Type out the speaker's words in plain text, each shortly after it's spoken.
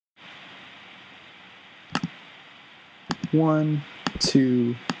1,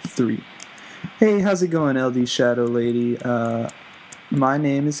 2, 3. Hey, how's it going, LDShadowlady? My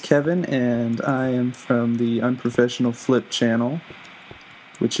name is Kevin, and I am from the Unprofessional Flip channel,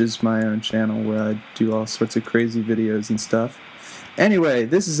 which is my own channel where I do all sorts of crazy videos and stuff. Anyway,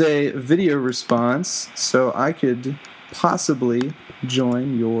 this is a video response, so I could possibly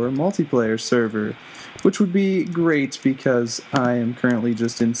join your multiplayer server, which would be great because I am currently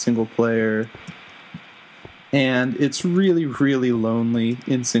just in single player, and it's really, really lonely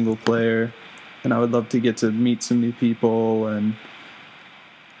in single player, and I would love to get to meet some new people and,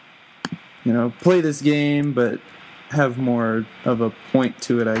 you know, play this game, but have more of a point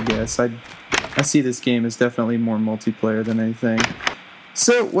to it, I guess. I see this game as definitely more multiplayer than anything.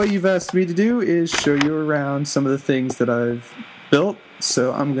 So what you've asked me to do is show you around some of the things that I've built,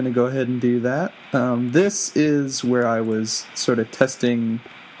 so I'm going to go ahead and do that. This is where I was sort of testing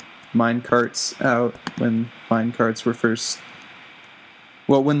minecarts out when minecarts were first,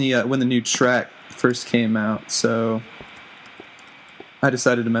 well, when the new track first came out, so I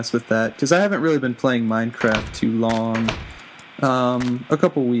decided to mess with that because I haven't really been playing Minecraft too long, a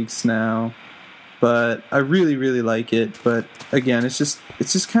couple weeks now, but I really, really like it. But again, it's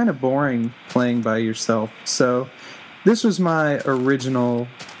just kind of boring playing by yourself. So this was my original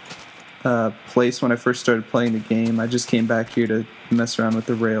place when I first started playing the game. I just came back here to mess around with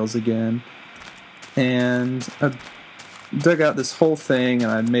the rails again, and I dug out this whole thing,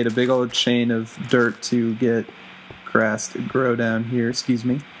 and I made a big old chain of dirt to get grass to grow down here, excuse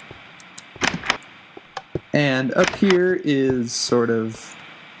me. And up here is sort of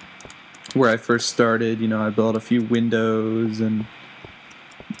where I first started. You know, I built a few windows, and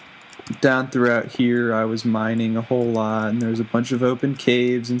down throughout here I was mining a whole lot, and there's a bunch of open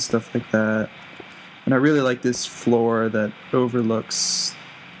caves and stuff like that. And I really like this floor that overlooks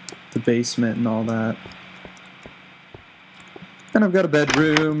the basement and all that. And I've got a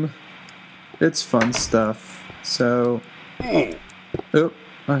bedroom. It's fun stuff. So, oh,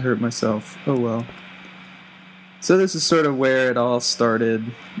 I hurt myself. Oh well. So this is sort of where it all started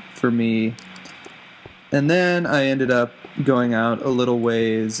for me. And then I ended up going out a little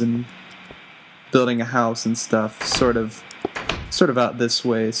ways and building a house and stuff, sort of out this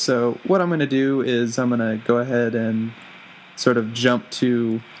way. So what I'm going to do is I'm going to go ahead and sort of jump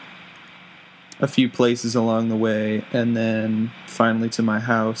to a few places along the way, and then finally to my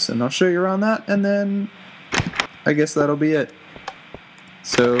house, and I'll show you around that, and then I guess that'll be it.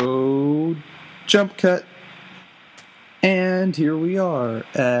 So, jump cut, and here we are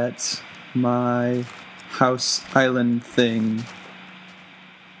at my house island thing,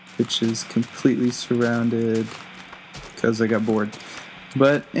 which is completely surrounded because I got bored.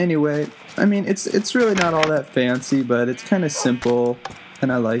 But anyway, I mean, it's really not all that fancy, but it's kind of simple,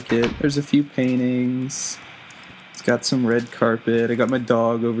 and I like it. There's a few paintings. It's got some red carpet. I got my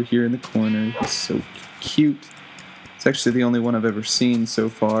dog over here in the corner. He's so cute. It's actually the only one I've ever seen so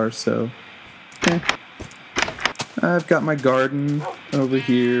far, so I've got my garden over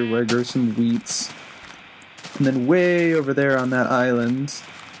here where I grow some wheats. And then way over there on that island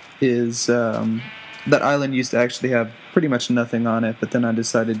is, that island used to actually have pretty much nothing on it, but then I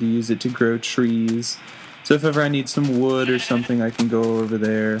decided to use it to grow trees. So if ever I need some wood or something, I can go over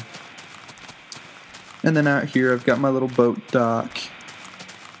there. And then out here I've got my little boat dock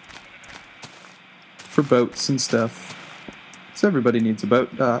for boats and stuff. So everybody needs a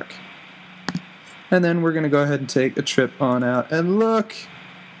boat dock. And then we're going to go ahead and take a trip on out. And look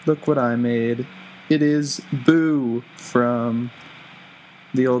what I made. It is Boo from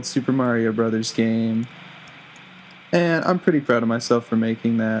the old Super Mario Brothers game. And I'm pretty proud of myself for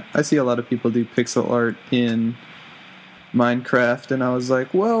making that. I see a lot of people do pixel art in Minecraft, and I was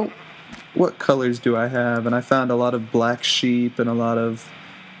like, well, what colors do I have? And I found a lot of black sheep, and a lot of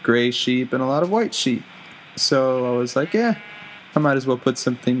gray sheep, and a lot of white sheep. So I was like, yeah, I might as well put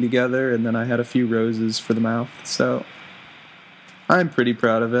something together, and then I had a few roses for the mouth. So I'm pretty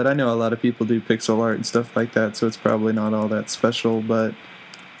proud of it. I know a lot of people do pixel art and stuff like that, so it's probably not all that special, but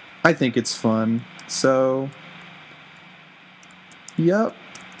I think it's fun. So yep,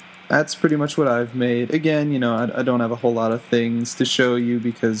 that's pretty much what I've made. Again, you know, I don't have a whole lot of things to show you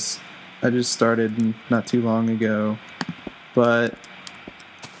because I just started not too long ago. But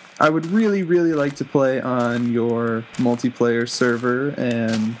I would really, really like to play on your multiplayer server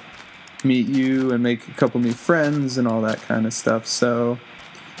and meet you and make a couple new friends and all that kind of stuff. So,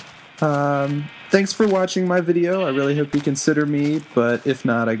 thanks for watching my video. I really hope you consider me, but if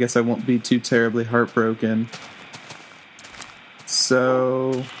not, I guess I won't be too terribly heartbroken.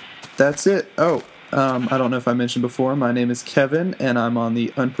 So, that's it. Oh, I don't know if I mentioned before, my name is Kevin, and I'm on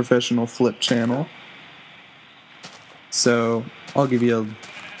the Unprofessional Flip channel. So I'll give you a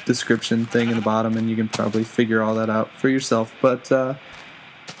description thing in the bottom, and you can probably figure all that out for yourself. But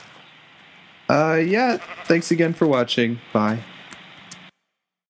yeah, thanks again for watching. Bye.